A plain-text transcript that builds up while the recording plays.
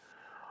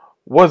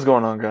What's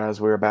going on, guys?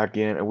 We are back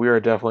in, and we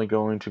are definitely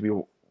going to be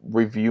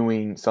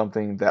reviewing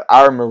something that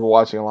I remember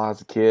watching a lot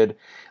as a kid.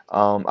 I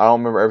don't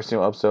remember every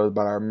single episode,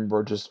 but I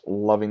remember just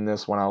loving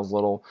this when I was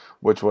little,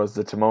 which was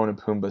the Timon and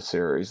Pumbaa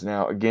series.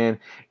 Now, again,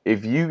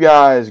 if you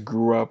guys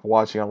grew up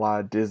watching a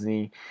lot of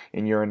Disney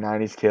and you're a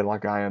 90s kid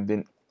like I am,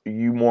 then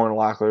you more than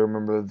likely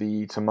remember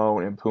the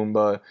Timon and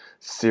Pumbaa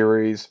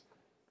series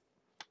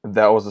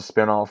that was a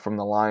spinoff from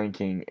The Lion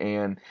King,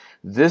 and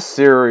this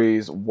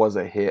series was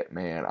a hit,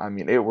 man. I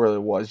mean, it really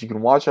was. You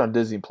can watch it on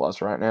Disney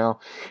Plus right now,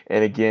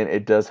 and again,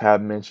 it does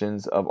have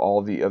mentions of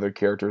all the other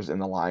characters in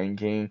The Lion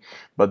King,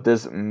 but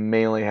this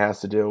mainly has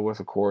to deal with,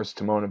 of course,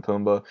 Timon and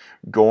Pumbaa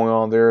going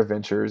on their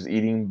adventures,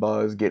 eating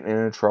bugs, getting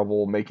into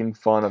trouble, making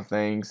fun of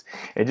things,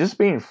 and just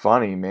being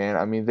funny, man.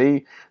 I mean,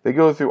 they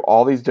go through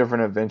all these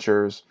different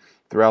adventures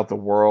throughout the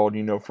world,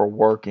 for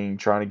working,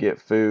 trying to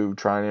get food,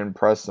 trying to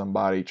impress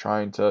somebody,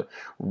 trying to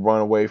run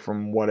away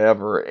from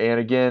whatever. And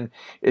again,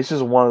 it's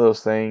just one of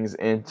those things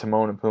in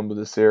Timon and Pumbaa,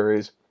 the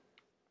series,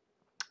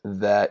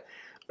 that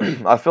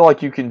I feel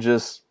like you can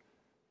just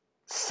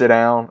sit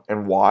down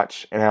and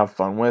watch and have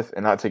fun with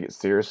and not take it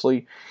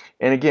seriously.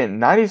 And again,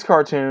 90s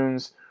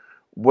cartoons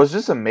was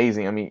just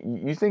amazing. I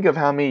mean, you think of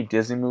how many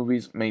Disney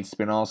movies made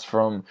spin-offs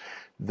from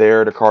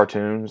there to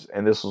cartoons,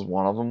 and this was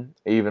one of them.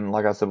 Even,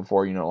 like I said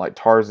before, like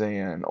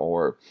Tarzan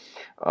or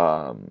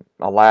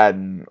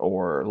Aladdin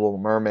or Little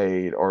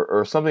Mermaid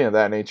or something of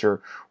that nature,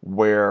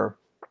 where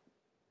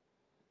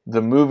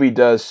the movie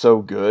does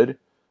so good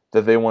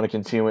that they want to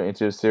continue it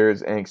into a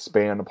series and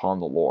expand upon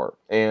the lore.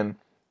 And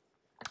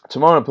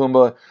Timon and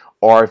Pumbaa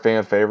are a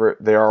fan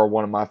favorite. They are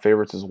one of my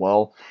favorites as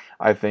well.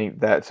 I think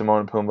that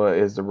Timon and Pumbaa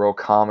is the real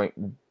comic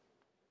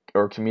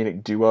or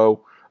comedic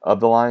duo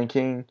of The Lion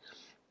King.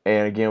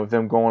 And again, with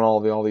them going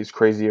all these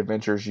crazy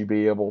adventures, you'd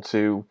be able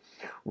to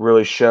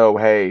really show,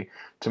 hey,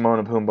 Timon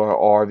and Pumbaa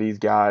are these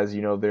guys.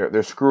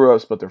 They're screw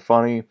ups, but they're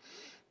funny.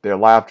 They're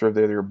laughter.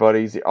 They're your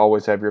buddies. They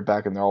always have your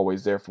back, and they're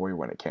always there for you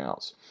when it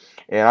counts.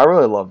 And I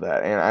really love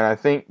that. And I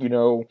think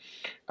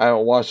I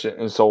haven't watched it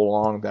in so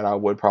long that I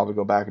would probably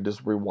go back and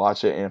just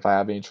rewatch it. And if I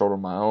have any children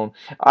of my own,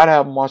 I'd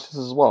have them watch this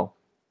as well.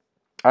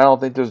 I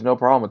don't think there's no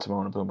problem with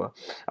Timon and Pumbaa.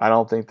 I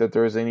don't think that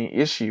there's any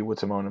issue with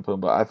Timon and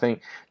Pumbaa. I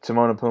think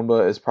Timon and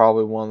Pumbaa is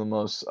probably one of the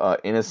most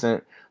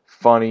innocent,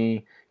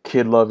 funny,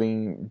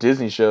 kid-loving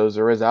Disney shows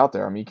there is out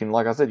there. I mean,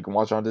 like I said, you can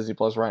watch it on Disney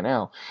Plus right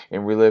now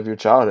and relive your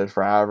childhood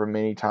for however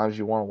many times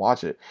you want to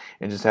watch it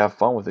and just have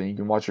fun with it. You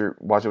can watch it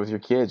with your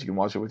kids. You can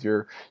watch it with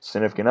your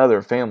significant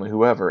other, family,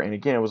 whoever. And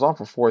again, it was on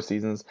for 4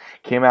 seasons.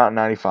 Came out in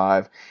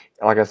 '95.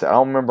 Like I said, I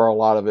don't remember a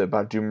lot of it, but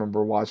I do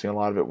remember watching a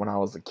lot of it when I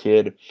was a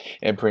kid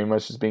and pretty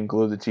much just being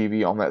glued to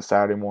TV on that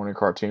Saturday morning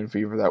cartoon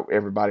fever that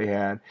everybody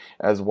had,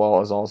 as well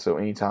as also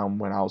anytime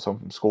when I was home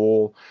from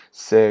school,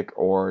 sick,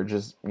 or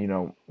just,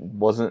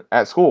 wasn't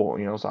at school,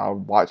 so I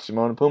would watch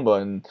Timon and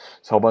Pumbaa and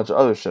a whole bunch of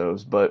other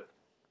shows. But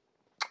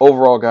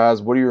overall,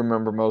 guys, what do you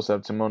remember most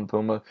of Timon and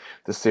Pumbaa,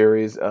 the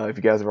series? If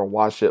you guys ever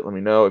watched it, let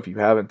me know. If you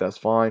haven't, that's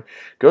fine.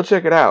 Go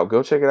check it out.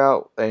 Go check it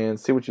out and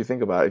see what you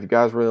think about it. If you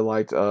guys really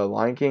liked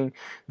Lion King,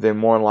 then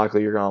more than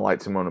likely you're going to like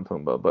Timon and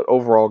Pumbaa. But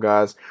overall,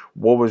 guys,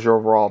 what was your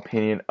overall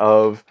opinion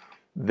of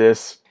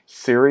this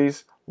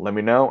series? Let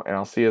me know, and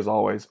I'll see you as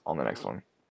always on the next one.